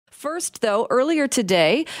First, though, earlier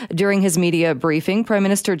today, during his media briefing, Prime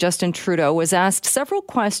Minister Justin Trudeau was asked several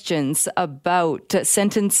questions about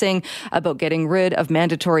sentencing, about getting rid of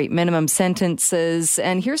mandatory minimum sentences.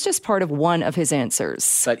 And here's just part of one of his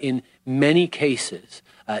answers. But in many cases,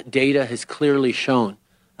 data has clearly shown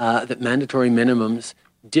that mandatory minimums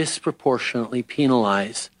disproportionately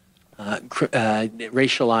penalize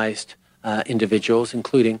racialized individuals,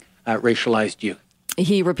 including racialized youth.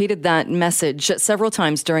 He repeated that message several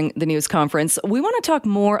times during the news conference. We want to talk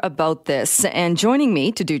more about this. And joining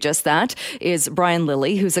me to do just that is Brian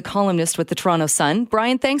Lilley, who's a columnist with the Toronto Sun.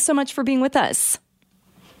 Brian, thanks so much for being with us.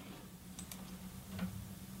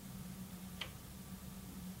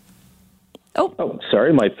 Oh,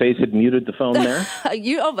 sorry, my face had muted the phone there.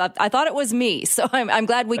 I thought it was me, so I'm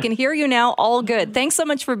glad we can hear you now. All good. Thanks so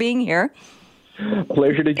much for being here.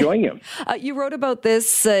 Pleasure to join you. You wrote about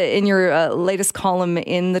this in your latest column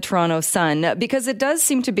in the Toronto Sun, because it does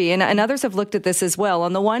seem to be, and others have looked at this as well.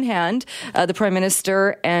 On the one hand, the Prime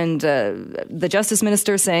Minister and the Justice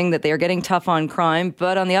Minister saying that they are getting tough on crime,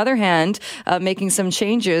 but on the other hand, making some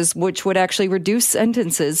changes which would actually reduce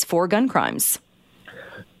sentences for gun crimes.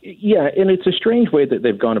 Yeah, and it's a strange way that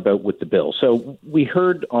they've gone about with the bill. So we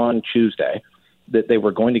heard on Tuesday that they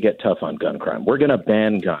were going to get tough on gun crime. We're going to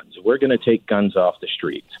ban guns. We're going to take guns off the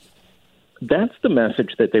streets. That's the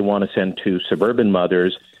message that they want to send to suburban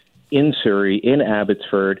mothers in Surrey, in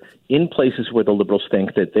Abbotsford, in places where the Liberals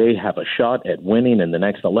think that they have a shot at winning in the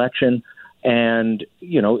next election. And,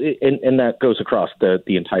 you know, and that goes across the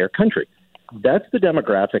entire country. That's the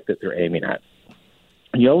demographic that they're aiming at.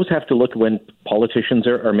 You always have to look when politicians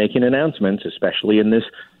are making announcements, especially in this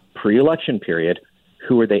pre-election period,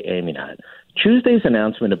 who are they aiming at? Tuesday's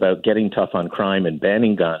announcement about getting tough on crime and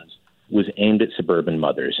banning guns was aimed at suburban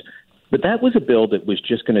mothers. But that was a bill that was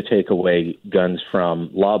just going to take away guns from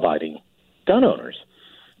law-abiding gun owners.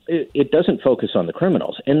 It doesn't focus on the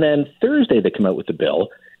criminals. And then Thursday they come out with the bill,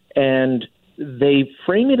 and they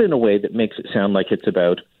frame it in a way that makes it sound like it's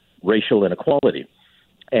about racial inequality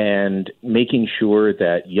and making sure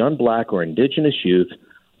that young Black or Indigenous youth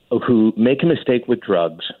who make a mistake with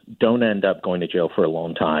drugs don't end up going to jail for a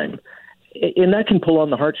long time. And that can pull on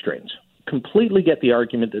the heartstrings. Completely get the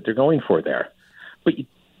argument that they're going for there. But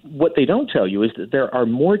what they don't tell you is that there are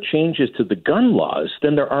more changes to the gun laws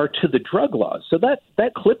than there are to the drug laws. So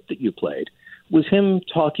that clip that you played was him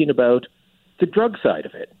talking about the drug side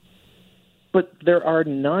of it. But there are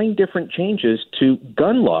 9 different changes to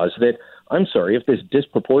gun laws that, I'm sorry, if this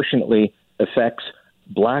disproportionately affects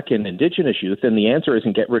Black and Indigenous youth, then the answer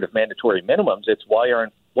isn't get rid of mandatory minimums. It's why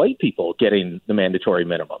aren't white people getting the mandatory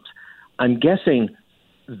minimums? I'm guessing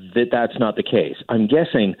that that's not the case. I'm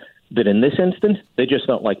guessing that in this instance, they just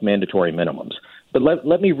don't like mandatory minimums. But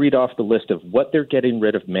let me read off the list of what they're getting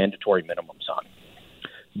rid of mandatory minimums on.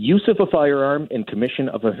 Use of a firearm in commission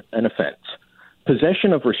of an offense.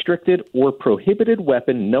 Possession of restricted or prohibited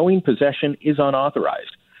weapon knowing possession is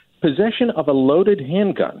unauthorized. Possession of a loaded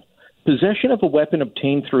handgun. Possession of a weapon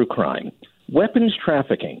obtained through crime. Weapons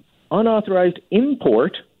trafficking. Unauthorized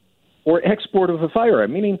import or export of a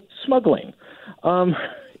firearm, meaning smuggling.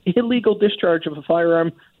 Illegal discharge of a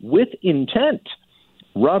firearm with intent.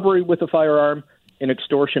 Robbery with a firearm and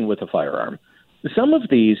extortion with a firearm. Some of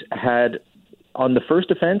these had, on the first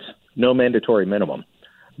offense, no mandatory minimum.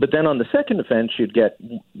 But then on the second offense, you'd get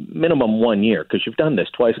minimum 1 year because you've done this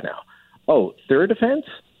twice now. Oh, third offense?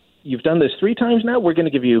 You've done this 3 times now? We're going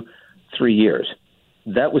to give you 3 years.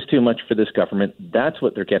 That was too much for this government. That's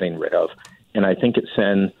what they're getting rid of. And I think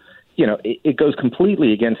it goes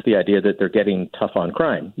completely against the idea that they're getting tough on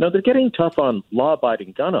crime. No, they're getting tough on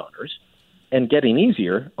law-abiding gun owners and getting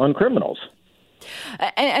easier on criminals.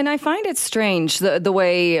 And I find it strange the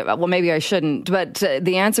way, well, maybe I shouldn't, but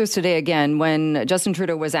the answers today, again, when Justin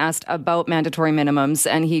Trudeau was asked about mandatory minimums,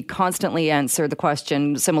 and he constantly answered the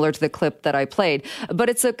question similar to the clip that I played. But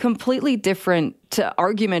it's a completely different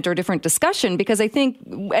argument or different discussion, because I think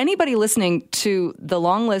anybody listening to the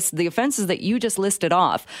long list, the offenses that you just listed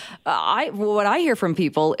off, what I hear from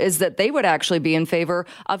people is that they would actually be in favor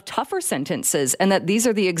of tougher sentences, and that these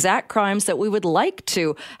are the exact crimes that we would like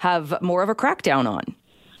to have more of a crackdown on.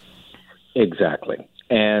 Exactly.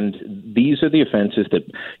 And these are the offenses that,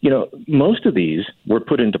 most of these were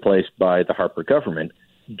put into place by the Harper government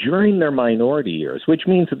during their minority years, which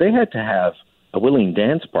means that they had to have a willing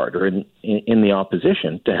dance partner in the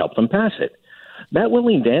opposition to help them pass it. That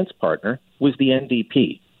willing dance partner was the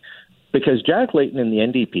NDP, because Jack Layton and the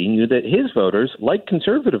NDP knew that his voters, like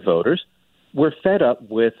conservative voters, were fed up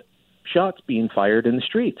with shots being fired in the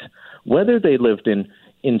streets. Whether they lived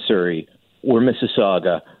in Surrey or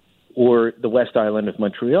Mississauga or the West Island of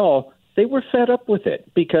Montreal, they were fed up with it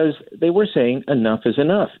because they were saying enough is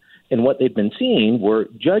enough. And what they've been seeing were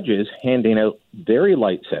judges handing out very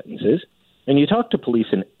light sentences. And you talk to police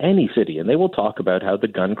in any city, and they will talk about how the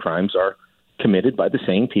gun crimes are committed by the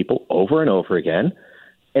same people over and over again.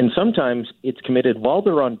 And sometimes it's committed while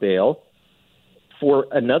they're on bail for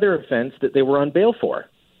another offense that they were on bail for.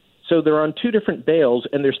 So they're on two different bails,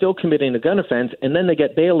 and they're still committing a gun offense, and then they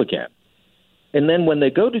get bail again. And then when they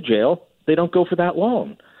go to jail, they don't go for that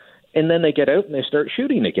long. And then they get out and they start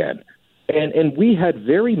shooting again. And we had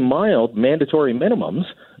very mild mandatory minimums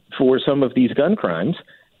for some of these gun crimes,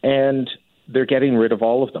 and they're getting rid of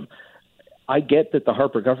all of them. I get that the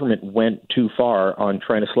Harper government went too far on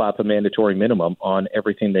trying to slap a mandatory minimum on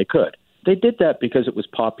everything they could. They did that because it was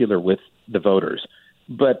popular with the voters.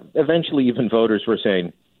 But eventually even voters were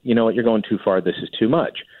saying, you know what, you're going too far, this is too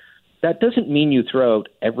much. That doesn't mean you throw out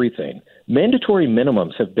everything. Mandatory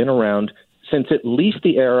minimums have been around since at least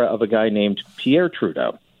the era of a guy named Pierre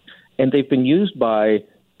Trudeau. And they've been used by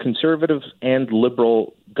conservatives and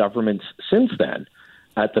liberal governments since then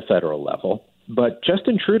at the federal level. But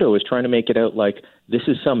Justin Trudeau is trying to make it out like this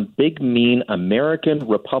is some big, mean American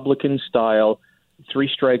Republican-style 3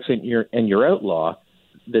 strikes and you're outlaw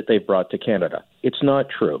that they've brought to Canada. It's not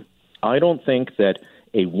true. I don't think that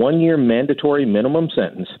a 1-year mandatory minimum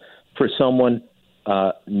sentence for someone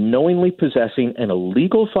knowingly possessing an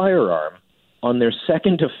illegal firearm on their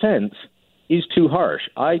second offense is too harsh.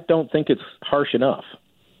 I don't think it's harsh enough.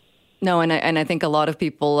 No, and I think a lot of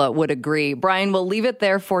people would agree. Brian, we'll leave it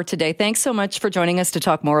there for today. Thanks so much for joining us to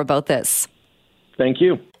talk more about this. Thank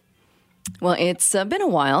you. Well, it's been a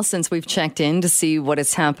while since we've checked in to see what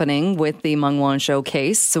is happening with the Meng Wanzhou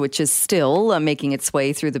case, which is still making its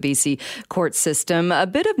way through the BC court system. A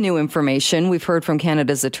bit of new information. We've heard from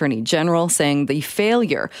Canada's Attorney General saying the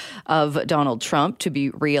failure of Donald Trump to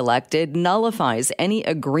be reelected nullifies any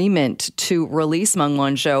agreement to release Meng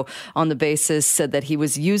Wanzhou on the basis that he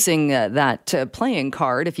was using that playing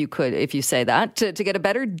card, if you say that, to get a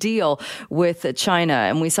better deal with China.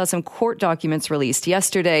 And we saw some court documents released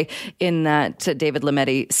yesterday in that David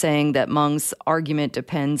Lametti saying that Meng's argument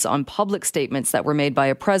depends on public statements that were made by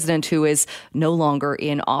a president who is no longer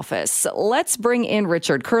in office. Let's bring in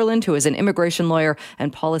Richard Kurland, who is an immigration lawyer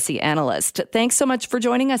and policy analyst. Thanks so much for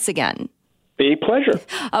joining us again. A pleasure.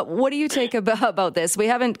 What do you take about this? We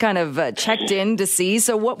haven't kind of checked in to see.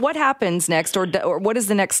 So what happens next, or what is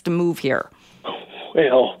the next move here?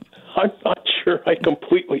 Well, I'm not sure I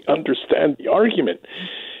completely understand the argument.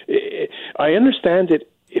 I understand it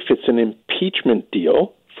if it's an impeachment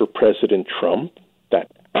deal for President Trump, that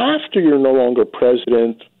after you're no longer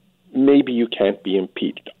president, maybe you can't be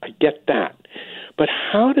impeached. I get that. But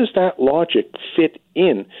how does that logic fit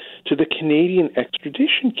in to the Canadian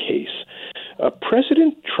extradition case?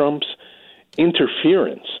 President Trump's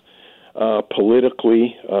interference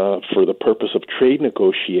politically for the purpose of trade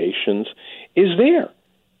negotiations is there.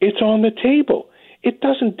 It's on the table. It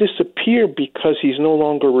doesn't disappear because he's no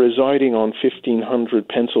longer residing on 1500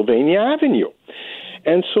 Pennsylvania Avenue.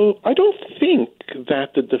 And so I don't think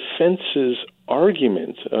that the defense's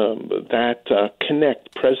argument that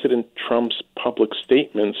connect President Trump's public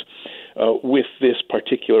statements with this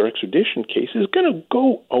particular extradition case is going to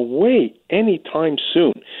go away anytime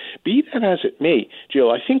soon. Be that as it may,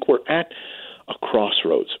 Jill, I think we're at a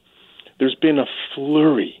crossroads. There's been a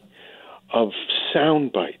flurry of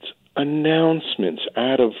sound bites, announcements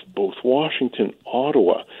out of both Washington,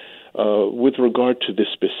 Ottawa, with regard to this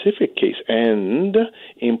specific case, and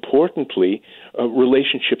importantly,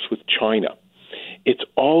 relationships with China. It's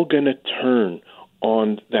all going to turn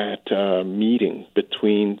on that meeting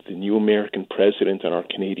between the new American president and our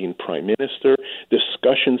Canadian prime minister.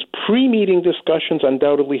 Discussions, pre-meeting discussions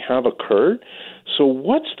undoubtedly have occurred. So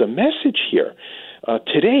what's the message here?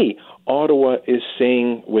 Today, Ottawa is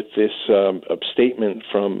saying with this statement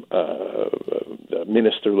from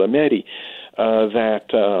Minister Lametti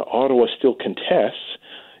that Ottawa still contests.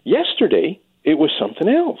 Yesterday, it was something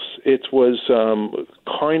else. It was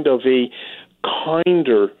kind of a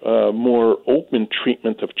kinder, more open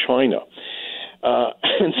treatment of China.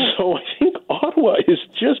 And so I think Ottawa is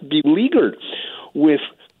just beleaguered with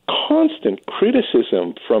constant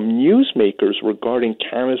criticism from newsmakers regarding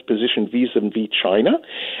Canada's position vis-a-vis China,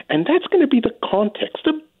 and that's going to be the context,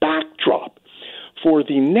 the backdrop for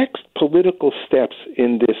the next political steps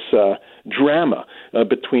in this drama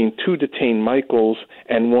between two detained Michaels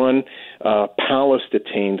and one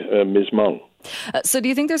palace-detained Ms. Meng. So do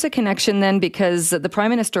you think there's a connection then? Because the Prime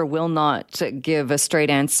Minister will not give a straight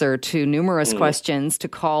answer to numerous questions, to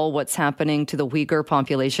call what's happening to the Uyghur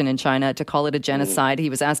population in China, to call it a genocide. He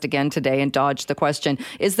was asked again today and dodged the question.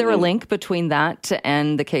 Is there a link between that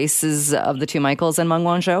and the cases of the two Michaels and Meng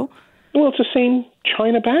Wanzhou? Well, it's the same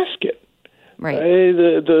China basket. Right.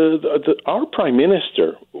 Our Prime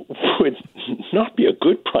Minister would not be a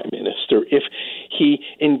good Prime Minister if he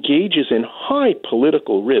engages in high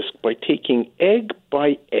political risk by taking egg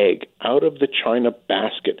by egg out of the China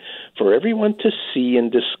basket for everyone to see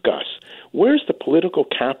and discuss. Where's the political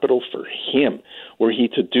capital for him were he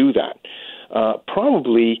to do that?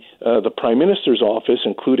 Probably the Prime Minister's office,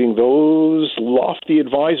 including those lofty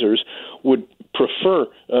advisors, would prefer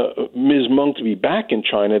Ms. Meng to be back in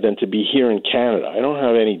China than to be here in Canada. I don't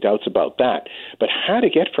have any doubts about that. But how to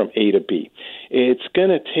get from A to B? It's going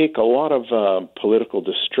to take a lot of political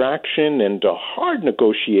distraction and hard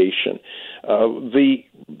negotiation.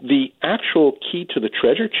 The actual key to the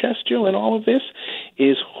treasure chest, Jill, in all of this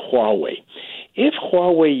is Huawei. If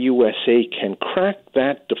Huawei USA can crack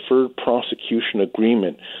that deferred prosecution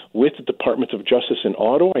agreement with the Department of Justice in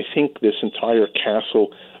Ottawa, I think this entire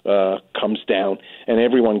castle comes down and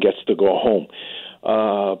everyone gets to go home.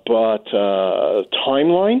 But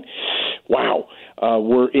timeline, wow.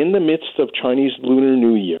 We're in the midst of Chinese Lunar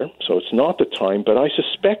New Year, so it's not the time, but I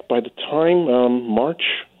suspect by the time March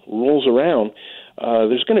rolls around,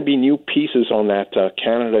 there's going to be new pieces on that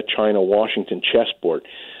Canada, China, Washington chessboard.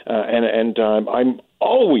 And I'm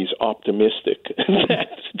always optimistic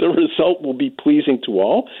that the result will be pleasing to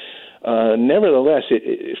all. Nevertheless,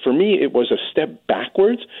 for me, it was a step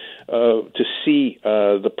backwards to see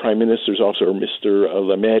the Prime Minister's office, or Mr.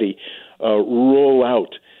 Lametti, roll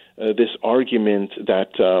out this argument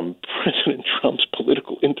that President Trump's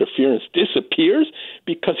political interference disappears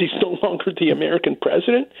because he's no longer the American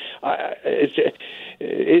president. It's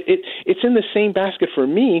in the same basket for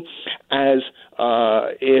me as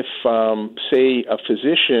if, say, a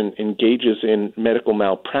physician engages in medical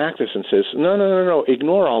malpractice and says, no,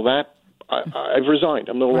 ignore all that. I've resigned.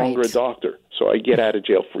 I'm no longer a doctor, so I get out of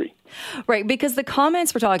jail free. Right, because the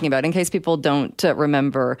comments we're talking about, in case people don't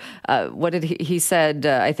remember, what did he said?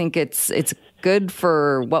 I think it's good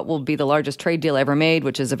for what will be the largest trade deal ever made,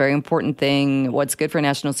 which is a very important thing. What's good for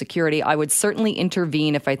national security? I would certainly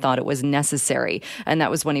intervene if I thought it was necessary. And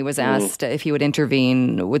that was when he was asked if he would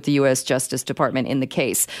intervene with the U.S. Justice Department in the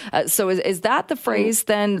case. So is that the phrase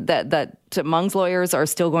then that Meng's lawyers are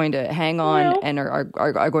still going to hang on and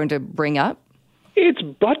are going to bring up? It's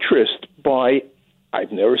buttressed by,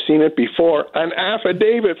 I've never seen it before, an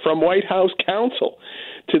affidavit from White House counsel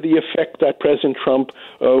to the effect that President Trump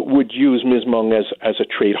would use Ms. Meng as a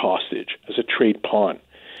trade hostage, as a trade pawn.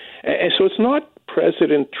 And so it's not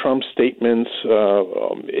President Trump's statements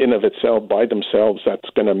in of itself, by themselves, that's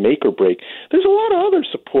going to make or break. There's a lot of other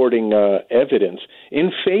supporting evidence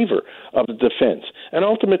in favor of the defense. And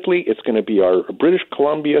ultimately, it's going to be our British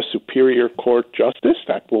Columbia Superior Court justice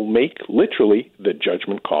that will make, literally, the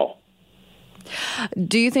judgment call.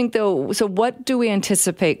 Do you think, though, so what do we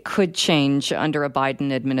anticipate could change under a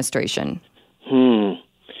Biden administration?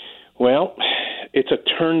 Well, it's a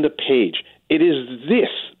turn the page. It is this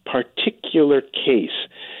particular case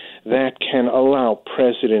that can allow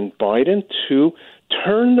President Biden to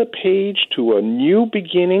turn the page to a new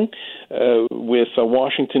beginning with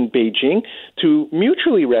Washington, Beijing, to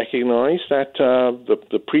mutually recognize that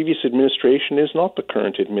the previous administration is not the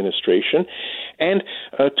current administration, and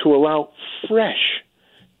to allow fresh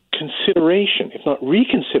consideration, if not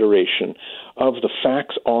reconsideration, of the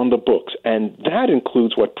facts on the books. And that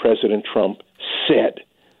includes what President Trump said.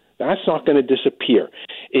 That's not going to disappear.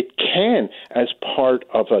 It can, as part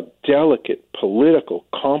of a delicate political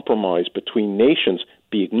compromise between nations,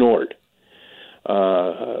 be ignored.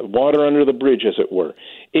 Water under the bridge, as it were,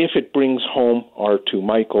 if it brings home our two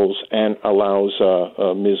Michaels and allows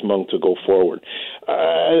Ms. Meng to go forward.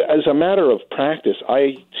 As a matter of practice,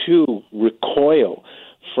 I, too, recoil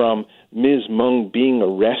from Ms. Meng being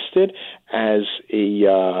arrested as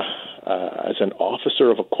an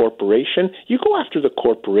officer of a corporation. You go after the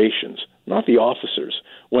corporations, not the officers,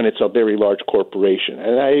 when it's a very large corporation.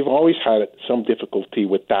 And I've always had some difficulty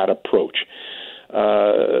with that approach.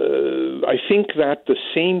 I think that the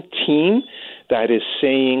same team that is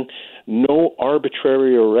saying no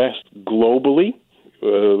arbitrary arrest globally,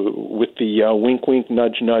 with the wink, wink,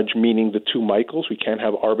 nudge, nudge, meaning the two Michaels, we can't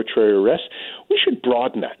have arbitrary arrests, we should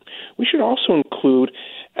broaden that. We should also include,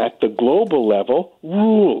 at the global level,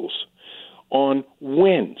 rules on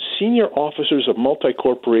when senior officers of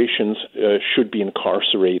multi-corporations should be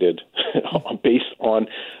incarcerated based on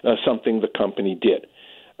something the company did.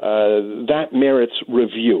 that merits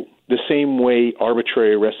review. The same way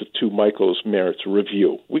arbitrary arrest of two Michaels merits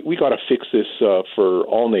review. We got to fix this for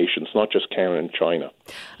all nations, not just Canada and China.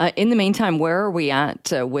 In the meantime, where are we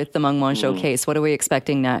at with the Meng Wanzhou case? What are we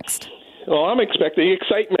expecting next? Well, I'm expecting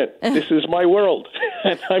excitement. This is my world,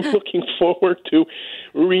 and I'm looking forward to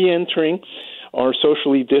re-entering our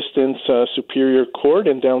socially distanced Superior Court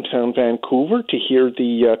in downtown Vancouver to hear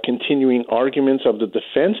the continuing arguments of the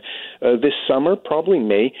defense. This summer, probably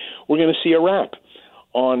May, we're going to see a wrap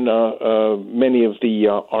on many of the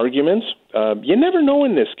arguments. You never know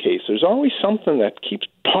in this case. There's always something that keeps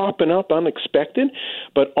popping up unexpected.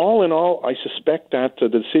 But all in all, I suspect that the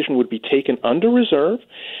decision would be taken under reserve,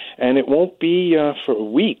 and it won't be for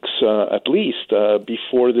weeks at least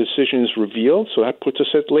before the decision is revealed. So that puts us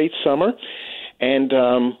at late summer. And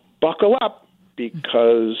buckle up,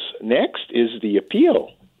 because next is the appeal,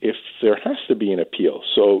 if there has to be an appeal.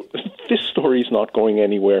 So this story is not going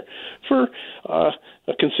anywhere for a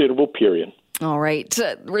considerable period. All right.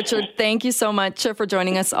 Richard, thank you so much for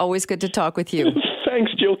joining us. Always good to talk with you.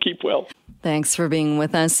 Thanks, Jill. Keep well. Thanks for being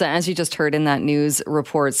with us. As you just heard in that news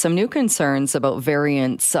report, some new concerns about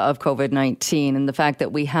variants of COVID-19 and the fact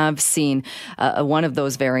that we have seen one of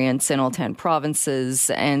those variants in all 10 provinces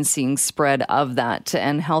and seeing spread of that.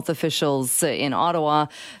 And health officials in Ottawa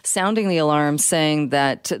sounding the alarm, saying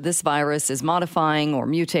that this virus is modifying or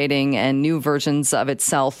mutating and new versions of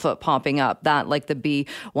itself popping up, that like the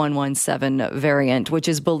B117 variant, which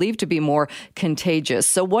is believed to be more contagious.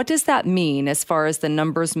 So what does that mean as far as the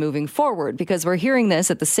numbers moving forward? Because we're hearing this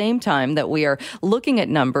at the same time that we are looking at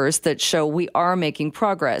numbers that show we are making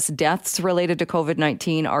progress. Deaths related to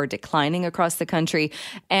COVID-19 are declining across the country,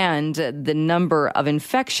 and the number of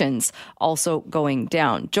infections also going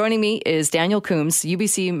down. Joining me is Daniel Coombs,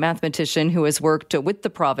 UBC mathematician who has worked with the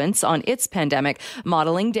province on its pandemic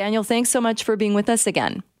modeling. Daniel, thanks so much for being with us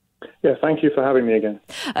again. Yeah, thank you for having me again.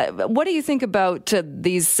 What do you think about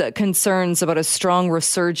these concerns about a strong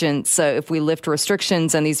resurgence if we lift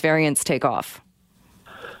restrictions and these variants take off?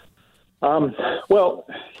 Well,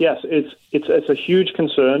 yes, it's a huge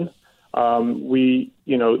concern. The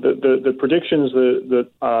predictions that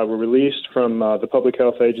were released from the Public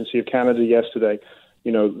Health Agency of Canada yesterday,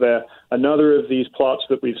 they're another of these plots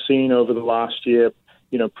that we've seen over the last year,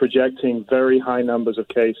 projecting very high numbers of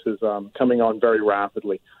cases coming on very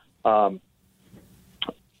rapidly. I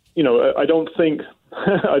don't think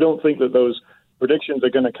that those predictions are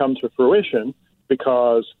going to come to fruition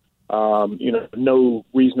because no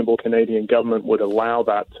reasonable Canadian government would allow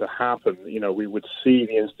that to happen. We would see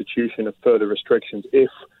the institution of further restrictions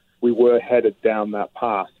if we were headed down that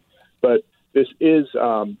path. But this is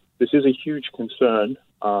a huge concern,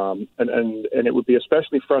 and it would be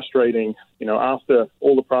especially frustrating, after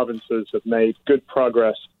all the provinces have made good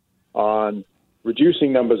progress on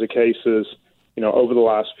reducing numbers of cases, over the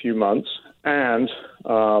last few months, and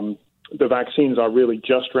the vaccines are really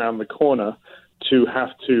just around the corner, to have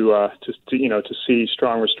to see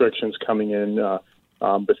strong restrictions coming in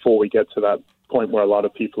before we get to that point where a lot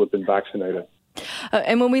of people have been vaccinated.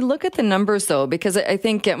 And when we look at the numbers, though, because I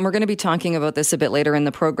think we're going to be talking about this a bit later in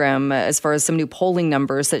the program, as far as some new polling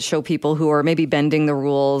numbers that show people who are maybe bending the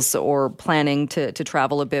rules or planning to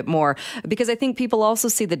travel a bit more, because I think people also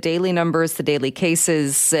see the daily numbers, the daily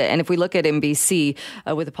cases. And if we look at MBC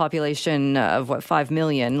with a population of 5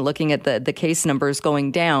 million, looking at the case numbers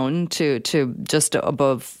going down to just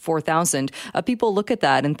above 4,000, people look at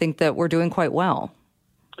that and think that we're doing quite well.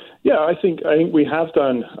 Yeah, I think we have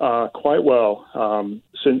done quite well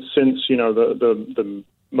since the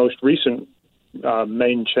most recent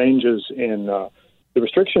main changes in the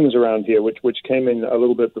restrictions around here, which came in a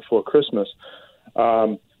little bit before Christmas.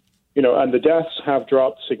 And the deaths have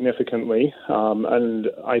dropped significantly, and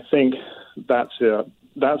I think that's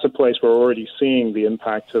a place where we're already seeing the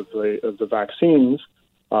impact of the vaccines.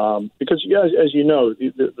 Because, as you know,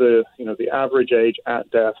 the average age at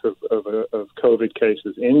death of COVID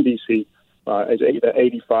cases in BC is either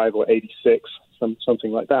 85 or 86,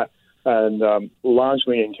 something like that, and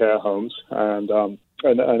largely in care homes and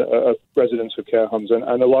residents of care homes,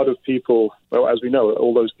 and a lot of people. Well, as we know,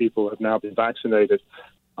 all those people have now been vaccinated,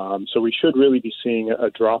 so we should really be seeing a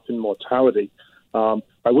drop in mortality.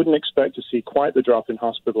 I wouldn't expect to see quite the drop in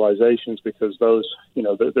hospitalizations because those,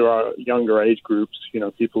 there are younger age groups,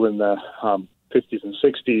 people in their 50s and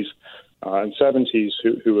 60s and 70s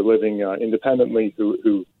who are living independently,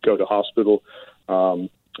 who go to hospital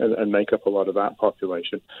and make up a lot of that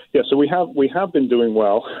population. Yeah, so we have been doing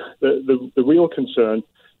well. The real concern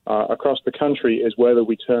across the country is whether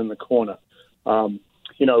we turn the corner.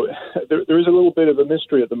 there is a little bit of a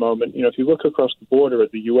mystery at the moment. If you look across the border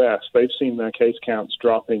at the U.S., they've seen their case counts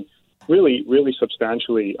dropping really, really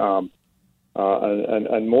substantially, and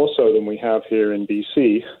more so than we have here in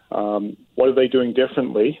B.C. What are they doing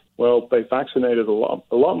differently? Well, they vaccinated a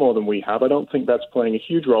lot more than we have. I don't think that's playing a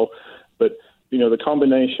huge role, but the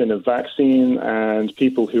combination of vaccine and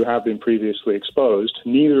people who have been previously exposed,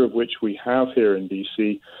 neither of which we have here in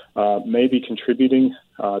BC, may be contributing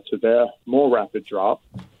to their more rapid drop.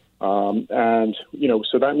 So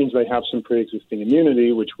that means they have some pre-existing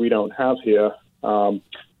immunity, which we don't have here,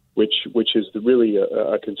 which is really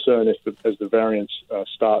a concern as the variants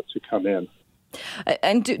start to come in.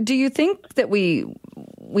 And do you think that we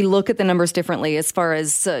look at the numbers differently as far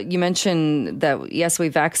as you mentioned that, yes, we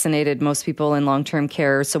vaccinated most people in long-term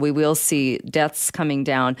care, so we will see deaths coming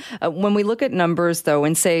down. When we look at numbers, though,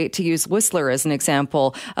 and say, to use Whistler as an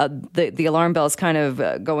example, the alarm bell is kind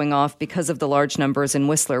of going off because of the large numbers in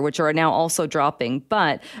Whistler, which are now also dropping.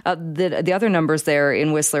 But the other numbers there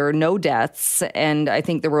in Whistler, no deaths, and I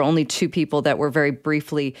think there were only 2 people that were very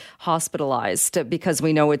briefly hospitalized because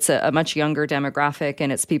we know it's a much younger demographic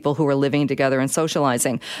and it's people who are living together and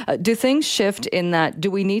socializing. Do things shift in that?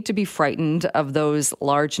 Do we need to be frightened of those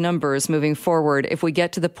large numbers moving forward if we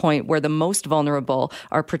get to the point where the most vulnerable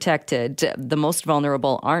are protected, the most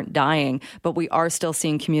vulnerable aren't dying, but we are still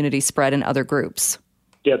seeing community spread in other groups?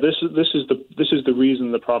 Yeah, this is the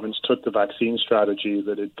reason the province took the vaccine strategy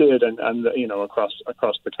that it did, and across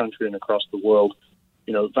the country and across the world,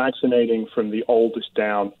 vaccinating from the oldest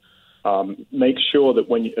down. Make sure that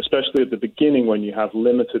especially at the beginning, when you have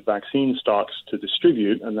limited vaccine stocks to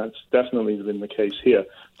distribute, and that's definitely been the case here,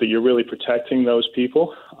 that you're really protecting those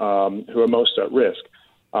people who are most at risk.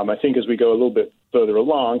 I think as we go a little bit further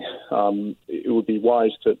along, it would be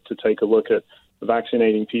wise to take a look at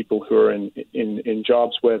vaccinating people who are in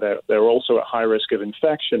jobs where they're also at high risk of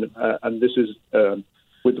infection, and this is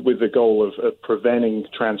with the goal of preventing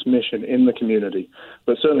transmission in the community.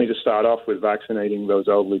 But certainly to start off with vaccinating those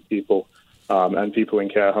elderly people and people in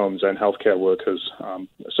care homes and healthcare workers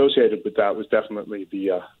associated with that was definitely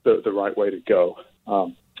the right way to go.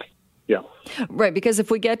 Yeah. Right, because if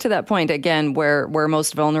we get to that point, again, where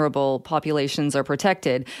most vulnerable populations are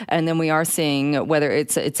protected, and then we are seeing whether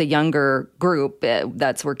it's a younger group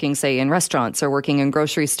that's working, say, in restaurants or working in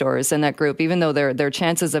grocery stores, and that group, even though their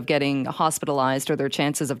chances of getting hospitalized or their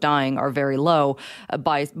chances of dying are very low,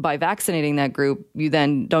 by vaccinating that group,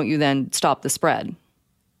 don't you then stop the spread?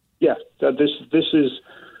 Yeah, this is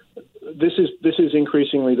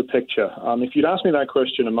increasingly the picture. If you'd asked me that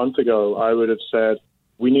question a month ago, I would have said,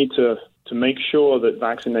 we need to make sure that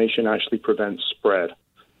vaccination actually prevents spread.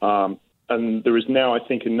 And there is now, I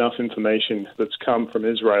think, enough information that's come from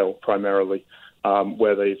Israel primarily,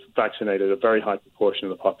 where they've vaccinated a very high proportion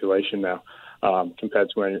of the population now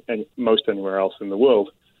compared to most anywhere else in the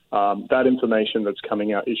world. That information that's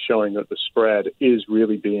coming out is showing that the spread is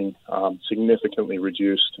really being significantly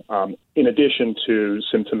reduced, in addition to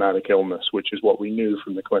symptomatic illness, which is what we knew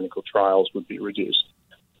from the clinical trials would be reduced.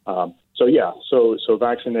 So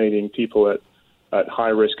vaccinating people at high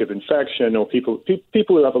risk of infection or people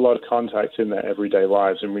who have a lot of contacts in their everyday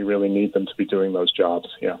lives, and we really need them to be doing those jobs.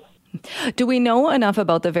 Yeah. Do we know enough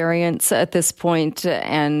about the variants at this point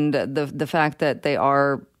and the fact that they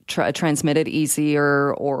are transmitted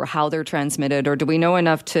easier or how they're transmitted, or do we know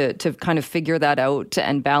enough to kind of figure that out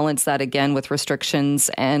and balance that again with restrictions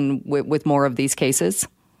and with more of these cases?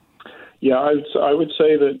 Yeah, I would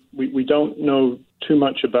say that we don't know too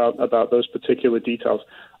much about those particular details.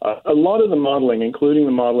 A lot of the modeling, including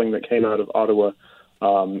the modeling that came out of Ottawa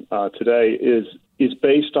today, is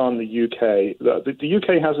based on the UK. The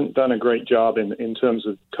UK hasn't done a great job in terms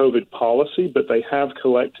of COVID policy, but they have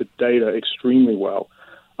collected data extremely well.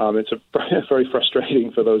 It's very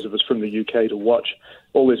frustrating for those of us from the UK to watch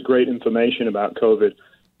all this great information about COVID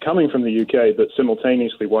coming from the UK, but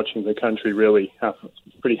simultaneously watching the country really have a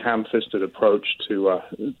pretty ham-fisted approach to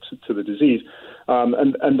the disease.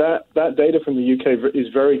 And that data from the UK is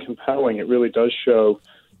very compelling. It really does show,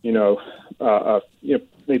 maybe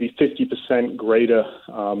 50% greater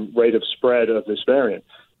rate of spread of this variant.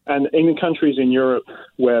 And in countries in Europe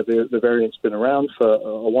where the variant's been around for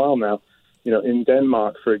a while now, in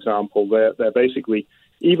Denmark, for example, they're basically,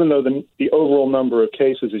 even though the overall number of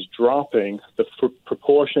cases is dropping, the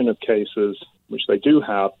proportion of cases, which they do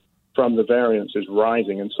have, from the variants is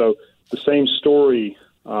rising. And so the same story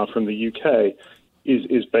from the UK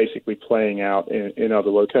is basically playing out in other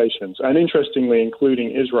locations. And interestingly, including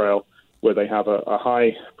Israel, where they have a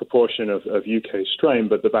high proportion of UK strain,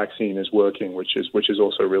 but the vaccine is working, which is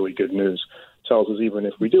also really good news. Tells us even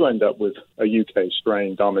if we do end up with a UK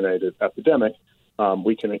strain-dominated epidemic,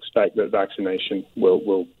 we can expect that vaccination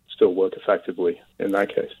will still work effectively in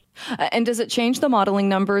that case. And does it change the modeling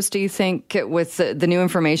numbers, do you think, with the new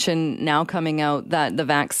information now coming out that the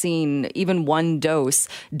vaccine, even one dose,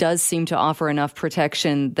 does seem to offer enough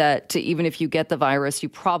protection that even if you get the virus, you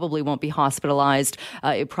probably won't be hospitalized,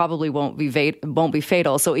 it probably won't be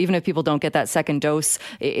fatal. So even if people don't get that second dose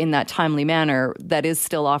in that timely manner, that is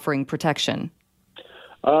still offering protection?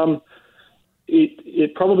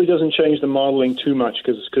 It probably doesn't change the modeling too much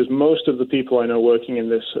because most of the people I know working in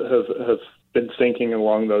this have been thinking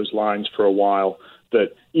along those lines for a while,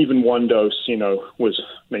 that even one dose, was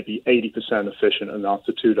maybe 80% efficient, and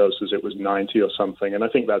after two doses it was 90 or something. And I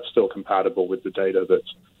think that's still compatible with the data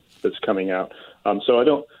that's coming out. So I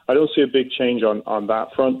don't see a big change on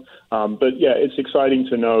that front. But yeah, it's exciting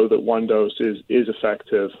to know that one dose is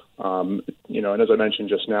effective. And as I mentioned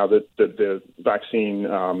just now, that the vaccine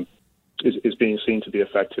is being seen to be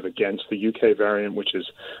effective against the UK variant, which is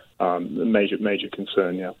a major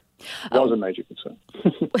concern. Yeah. Was a major concern.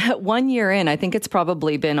 1 year in, I think it's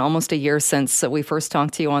probably been almost a year since we first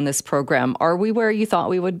talked to you on this program. Are we where you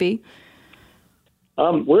thought we would be?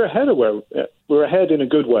 We're ahead in a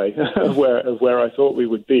good way of where I thought we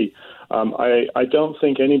would be. I don't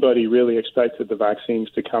think anybody really expected the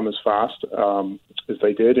vaccines to come as fast as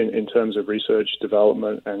they did in terms of research,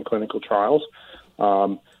 development, and clinical trials.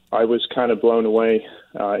 I was kind of blown away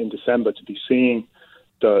in December to be seeing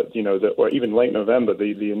or even late November,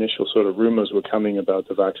 the initial sort of rumors were coming about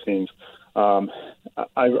the vaccines. I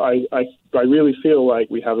really feel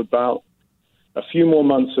like we have about a few more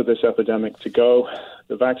months of this epidemic to go.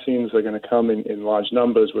 The vaccines are going to come in large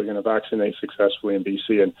numbers. We're going to vaccinate successfully in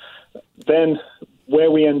BC. And then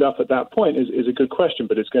where we end up at that point is a good question,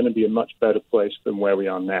 but it's going to be a much better place than where we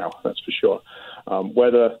are now, that's for sure.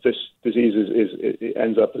 Whether this disease it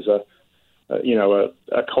ends up as a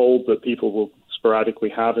cold that people will sporadically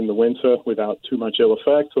have in the winter without too much ill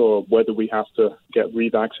effect, or whether we have to get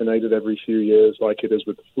revaccinated every few years like it is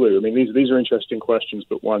with the flu. I mean, these are interesting questions,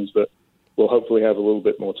 but ones that we'll hopefully have a little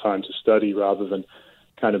bit more time to study rather than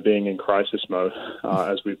kind of being in crisis mode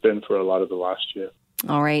as we've been for a lot of the last year.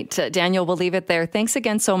 All right. Daniel, we'll leave it there. Thanks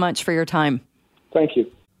again so much for your time. Thank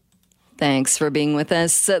you. Thanks for being with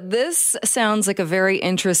us. This sounds like a very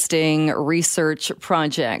interesting research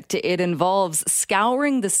project. It involves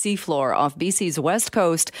scouring the seafloor off BC's west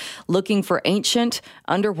coast, looking for ancient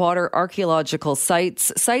underwater archaeological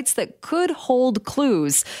sites that could hold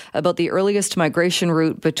clues about the earliest migration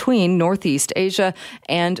route between Northeast Asia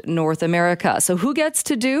and North America. So who gets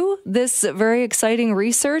to do this very exciting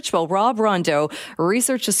research? Well, Rob Rondeau,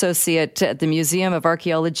 research associate at the Museum of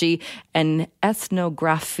Archaeology and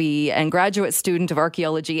Ethnography and graduate student of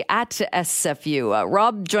archaeology at SFU.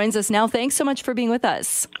 Rob joins us now. Thanks so much for being with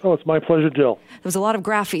us. Oh, it's my pleasure, Jill. There was a lot of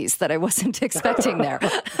graphies that I wasn't expecting there.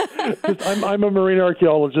 I'm a marine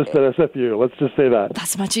archaeologist at SFU. Let's just say that.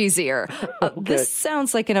 That's much easier. Okay. This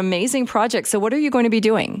sounds like an amazing project. So what are you going to be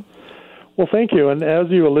doing? Well, thank you. And as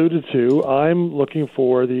you alluded to, I'm looking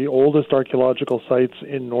for the oldest archaeological sites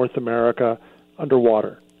in North America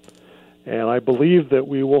underwater. And I believe that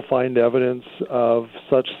we will find evidence of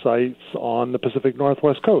such sites on the Pacific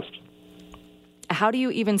Northwest coast. How do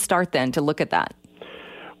you even start then to look at that?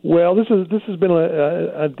 Well, this has been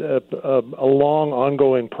a long,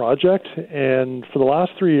 ongoing project, and for the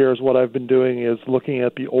last 3 years, what I've been doing is looking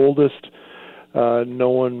at the oldest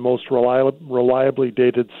known, most reliably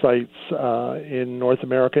dated sites in North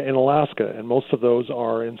America and Alaska, and most of those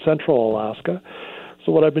are in central Alaska.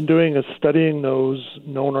 So what I've been doing is studying those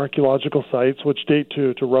known archaeological sites, which date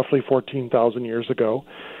to roughly 14,000 years ago,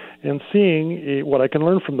 and seeing what I can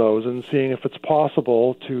learn from those, and seeing if it's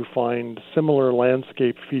possible to find similar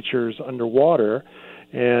landscape features underwater.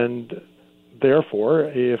 And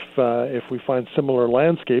therefore, if we find similar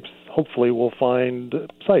landscapes, hopefully we'll find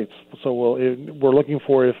sites. So we're looking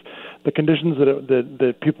for if the conditions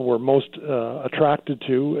that people were most attracted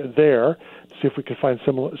to there, to see if we can find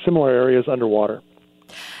similar areas underwater.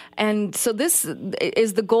 And so this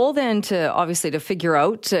is the goal then to figure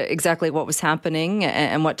out exactly what was happening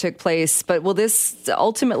and what took place. But will this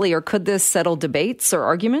ultimately, or could this settle debates or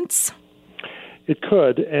arguments? It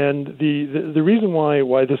could. And the reason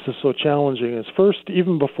why this is so challenging is, first,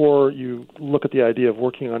 even before you look at the idea of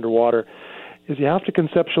working underwater, is you have to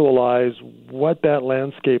conceptualize what that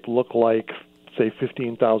landscape looked like, say,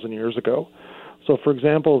 15,000 years ago. So, for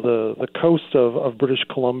example, the coast of British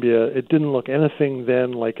Columbia, it didn't look anything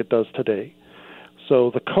then like it does today. So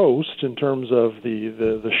the coast, in terms of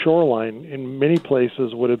the shoreline, in many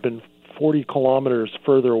places would have been 40 kilometers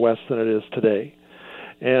further west than it is today.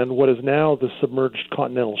 And what is now the submerged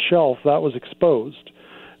continental shelf, that was exposed.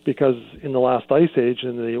 because in the last ice age,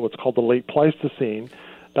 in what's called the late Pleistocene,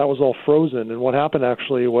 that was all frozen. And what happened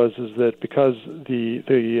actually was that because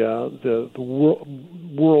the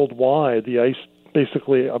worldwide, the ice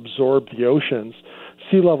basically absorbed the oceans,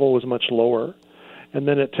 sea level was much lower. And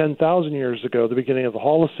then at 10,000 years ago, the beginning of the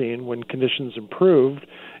Holocene, when conditions improved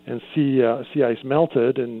and sea ice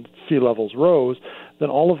melted and sea levels rose, then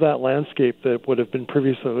all of that landscape that would have been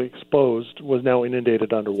previously exposed was now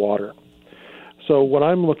inundated underwater. So what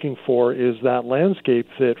I'm looking for is that landscape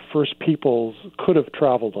that first peoples could have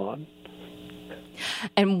traveled on.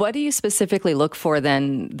 And what do you specifically look for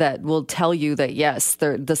then that will tell you that, yes,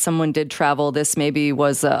 someone did travel, this maybe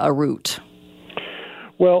was a route?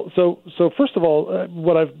 Well, so first of all,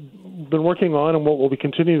 what I've been working on and what we'll be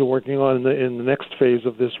continuing working on in the next phase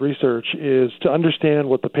of this research is to understand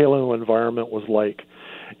what the paleo environment was like.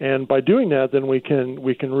 And by doing that, then we can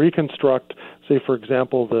reconstruct, say, for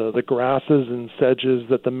example, the grasses and sedges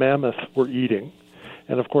that the mammoth were eating.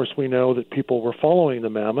 And, of course, we know that people were following the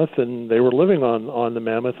mammoth, and they were living on the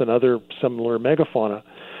mammoth and other similar megafauna.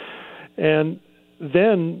 And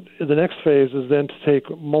then the next phase is then to take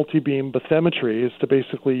multi-beam bathymetry, is to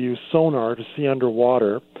basically use sonar to see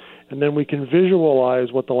underwater, and then we can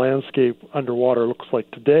visualize what the landscape underwater looks like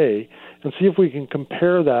today and see if we can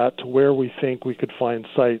compare that to where we think we could find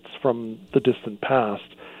sites from the distant past.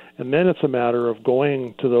 And then it's a matter of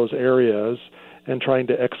going to those areas and trying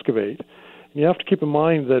to excavate. And you have to keep in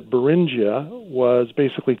mind that Beringia was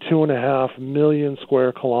basically 2.5 million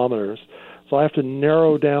square kilometers. So I have to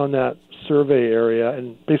narrow down that survey area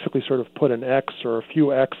and basically sort of put an X or a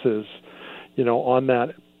few X's, on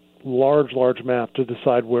that large map to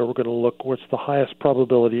decide where we're going to look, what's the highest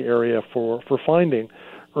probability area for finding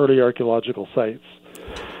early archaeological sites.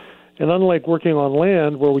 And unlike working on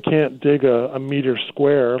land where we can't dig a meter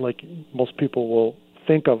square like most people will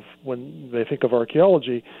think of when they think of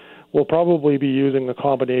archaeology, we'll probably be using a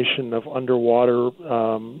combination of underwater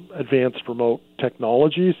advanced remote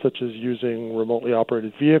technologies, such as using remotely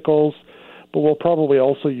operated vehicles, but we'll probably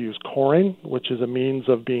also use coring, which is a means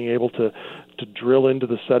of being able to drill into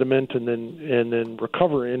the sediment and then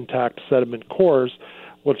recover intact sediment cores,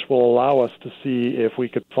 which will allow us to see if we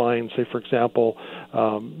could find, say, for example,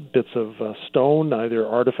 bits of stone, either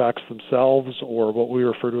artifacts themselves or what we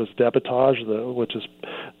refer to as debitage, which is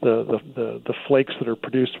the flakes that are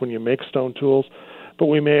produced when you make stone tools. But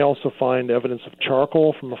we may also find evidence of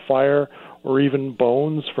charcoal from a fire or even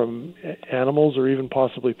bones from animals or even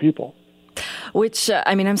possibly people. Which,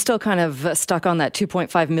 I'm still kind of stuck on that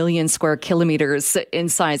 2.5 million square kilometers in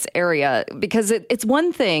size area, because it's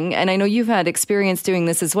one thing, and I know you've had experience doing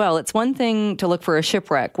this as well, it's one thing to look for a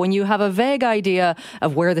shipwreck when you have a vague idea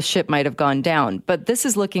of where the ship might have gone down. But this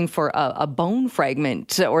is looking for a bone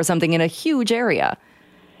fragment or something in a huge area.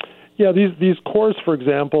 Yeah, these cores, for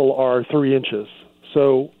example, are 3 inches.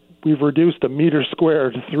 So we've reduced a meter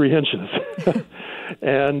square to 3 inches.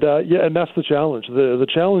 And that's the challenge. The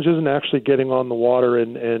challenge isn't actually getting on the water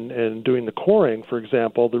and doing the coring, for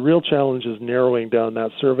example. The real challenge is narrowing down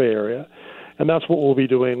that survey area. And that's what we'll be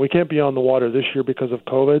doing. We can't be on the water this year because of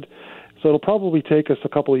COVID. So it'll probably take us a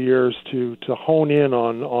couple of years to hone in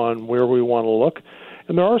on where we want to look.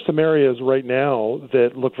 And there are some areas right now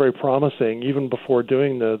that look very promising, even before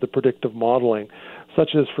doing the predictive modeling,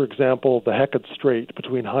 such as, for example, the Hecate Strait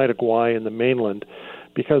between Haida Gwaii and the mainland,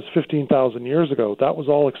 because 15,000 years ago, that was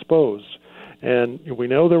all exposed. And we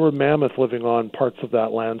know there were mammoth living on parts of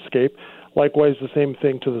that landscape. Likewise, the same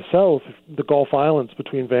thing to the south, the Gulf Islands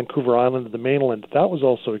between Vancouver Island and the mainland, that was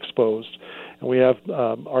also exposed. And we have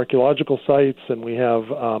archaeological sites, and we have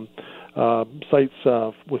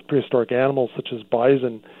sites with prehistoric animals such as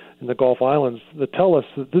bison in the Gulf Islands that tell us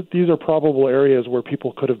that these are probable areas where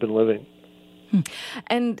people could have been living.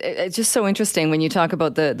 And it's just so interesting when you talk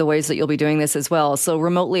about the ways that you'll be doing this as well. So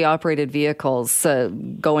remotely operated vehicles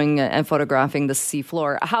going and photographing the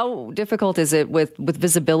seafloor. How difficult is it with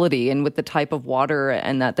visibility and with the type of water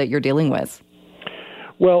and that you're dealing with?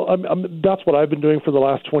 Well, that's what I've been doing for the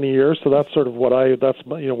last 20 years. So that's sort of what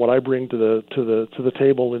I bring to the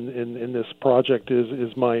table in this project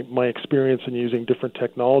is my experience in using different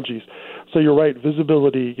technologies. So you're right,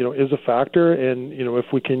 visibility is a factor, and if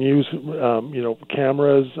we can use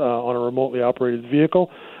cameras on a remotely operated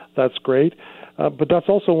vehicle, that's great. But that's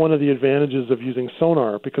also one of the advantages of using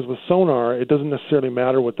sonar, because with sonar it doesn't necessarily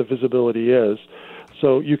matter what the visibility is.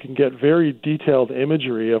 So you can get very detailed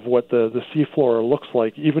imagery of what the seafloor looks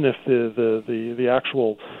like, even if the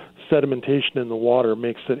actual sedimentation in the water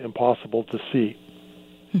makes it impossible to see.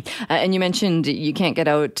 And you mentioned you can't get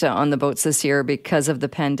out on the boats this year because of the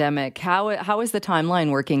pandemic. How is the timeline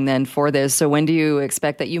working then for this? So when do you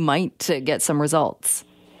expect that you might get some results?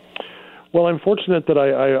 Well, I'm fortunate that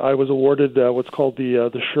I was awarded what's called the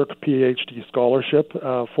SSHRC PhD scholarship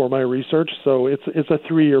for my research. So it's a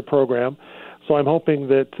 3-year program. So I'm hoping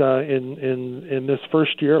that in this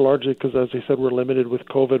first year, largely because, as I said, we're limited with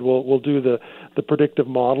COVID, we'll do the predictive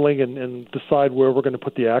modeling and decide where we're going to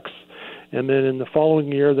put the X. And then in the following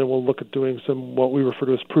year, then we'll look at doing some what we refer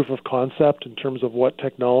to as proof of concept in terms of what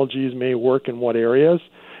technologies may work in what areas.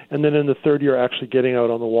 And then in the third year, actually getting out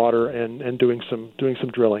on the water and doing some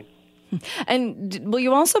drilling. And will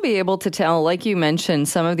you also be able to tell, like you mentioned,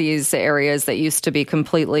 some of these areas that used to be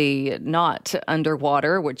completely not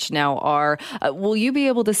underwater, which now are, will you be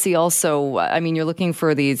able to see also, I mean, you're looking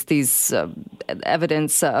for these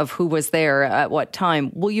evidence of who was there at what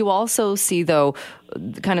time. Will you also see, though,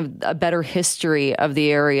 kind of a better history of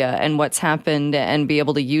the area and what's happened and be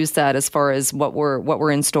able to use that as far as what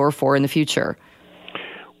we're in store for in the future?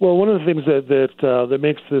 Well, one of the things that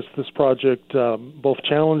makes this project both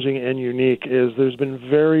challenging and unique is there's been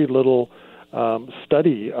very little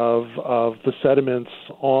study of the sediments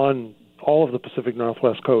on all of the Pacific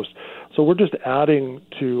Northwest coast. So we're just adding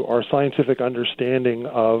to our scientific understanding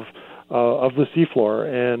of the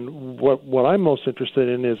seafloor. And what I'm most interested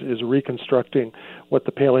in is reconstructing what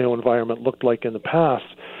the paleo environment looked like in the past.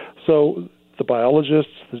 So the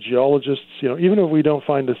biologists, the geologists, even if we don't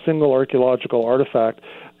find a single archaeological artifact,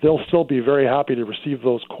 they'll still be very happy to receive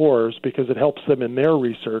those cores because it helps them in their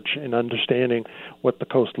research in understanding what the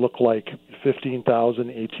coast looked like 15,000,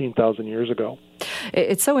 18,000 years ago.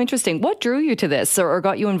 It's so interesting. What drew you to this or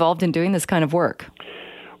got you involved in doing this kind of work?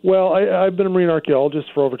 Well, I've been a marine archaeologist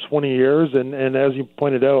for over 20 years, and as you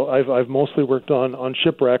pointed out, I've mostly worked on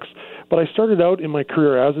shipwrecks. But I started out in my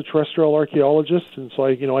career as a terrestrial archaeologist, and so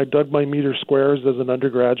I dug my meter squares as an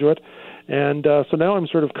undergraduate. And so now I'm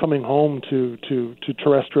sort of coming home to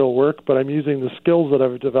terrestrial work, but I'm using the skills that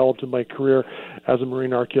I've developed in my career as a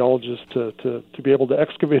marine archaeologist to be able to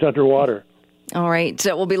excavate underwater. All right.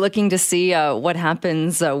 We'll be looking to see what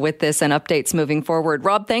happens with this and updates moving forward.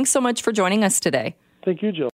 Rob, thanks so much for joining us today. Thank you, Jill.